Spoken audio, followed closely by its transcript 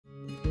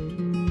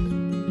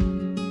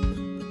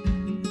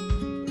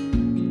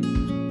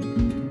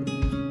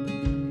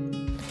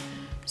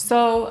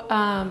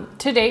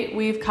To date,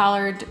 we've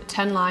collared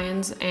 10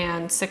 lions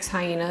and 6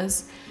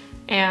 hyenas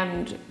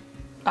and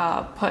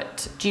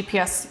put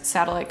GPS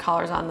satellite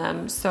collars on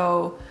them.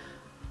 So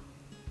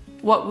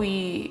what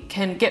we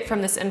can get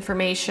from this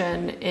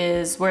information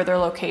is where their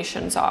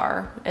locations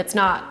are. It's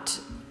not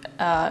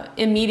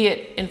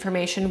immediate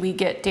information. We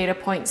get data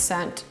points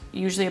sent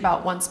usually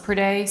about once per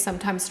day,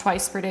 sometimes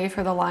twice per day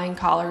for the lion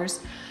collars.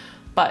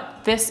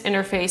 But this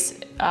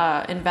interface,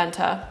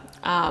 Inventa,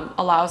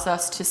 allows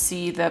us to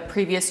see the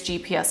previous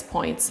GPS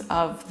points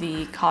of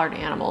the collared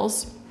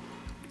animals.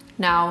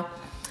 Now,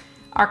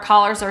 our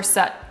collars are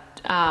set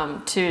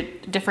to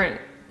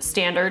different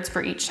standards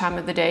for each time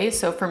of the day.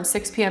 So from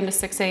 6 p.m. to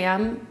 6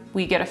 a.m.,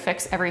 we get a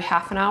fix every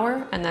half an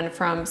hour. And then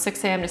from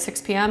 6 a.m. to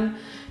 6 p.m.,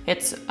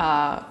 it's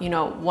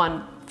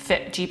one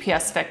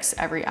GPS fix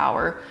every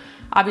hour.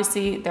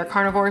 Obviously, they're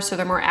carnivores, so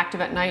they're more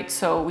active at night.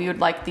 So we would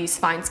like these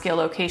fine scale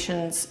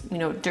locations,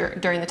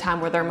 during the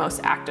time where they're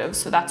most active.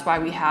 So that's why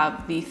we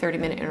have the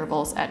 30-minute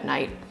intervals at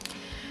night.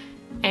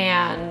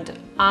 And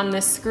on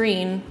this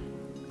screen,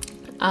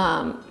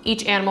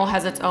 each animal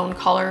has its own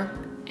color,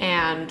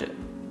 and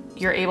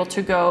you're able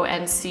to go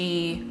and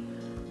see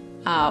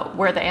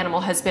where the animal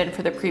has been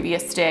for the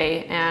previous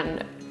day.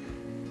 And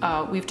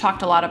we've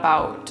talked a lot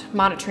about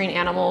monitoring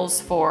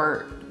animals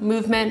for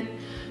movement.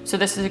 So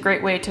this is a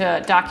great way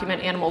to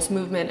document animals'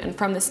 movement, and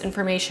from this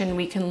information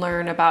we can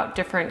learn about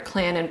different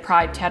clan and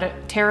pride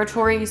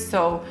territories,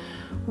 so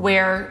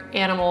where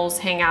animals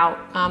hang out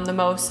the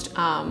most.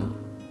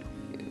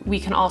 We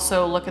can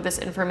also look at this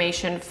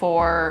information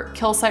for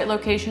kill site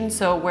locations,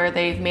 so where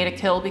they've made a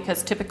kill,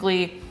 because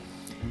typically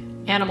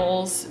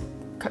animals,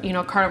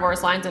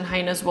 carnivores, lions and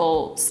hyenas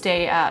will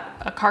stay at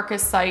a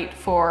carcass site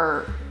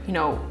for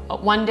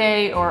 1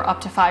 day or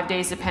up to 5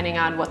 days depending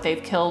on what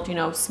they've killed.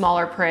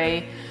 Smaller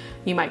prey,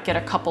 you might get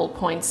a couple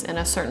points in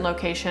a certain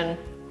location.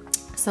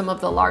 Some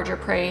of the larger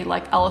prey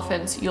like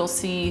elephants you'll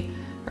see,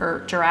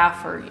 or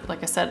giraffe, or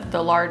like I said,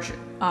 the large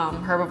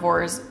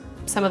herbivores,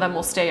 some of them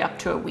will stay up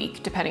to a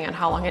week depending on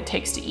how long it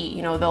takes to eat.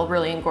 They'll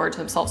really engorge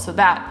themselves, so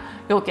that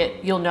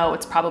you'll know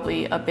it's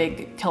probably a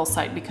big kill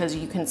site because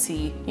you can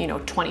see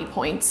 20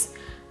 points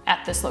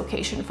at this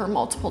location for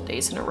multiple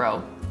days in a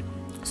row.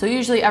 So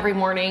usually every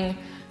morning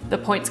the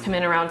points come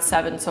in around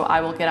 7, so I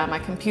will get on my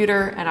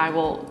computer and I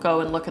will go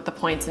and look at the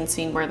points and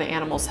see where the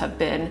animals have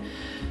been.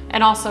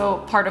 And also,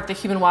 part of the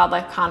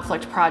Human-Wildlife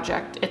Conflict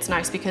Project, it's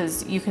nice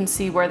because you can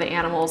see where the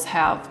animals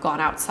have gone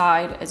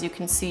outside. As you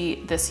can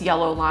see, this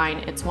yellow line,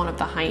 it's one of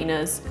the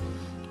hyenas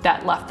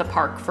that left the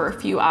park for a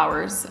few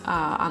hours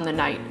on the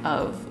night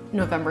of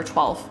November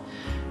 12th.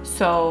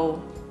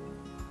 So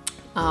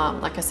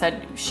like I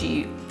said,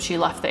 she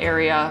left the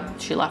area,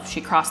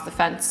 she crossed the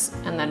fence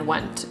and then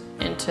went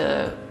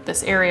into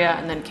this area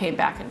and then came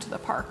back into the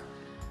park.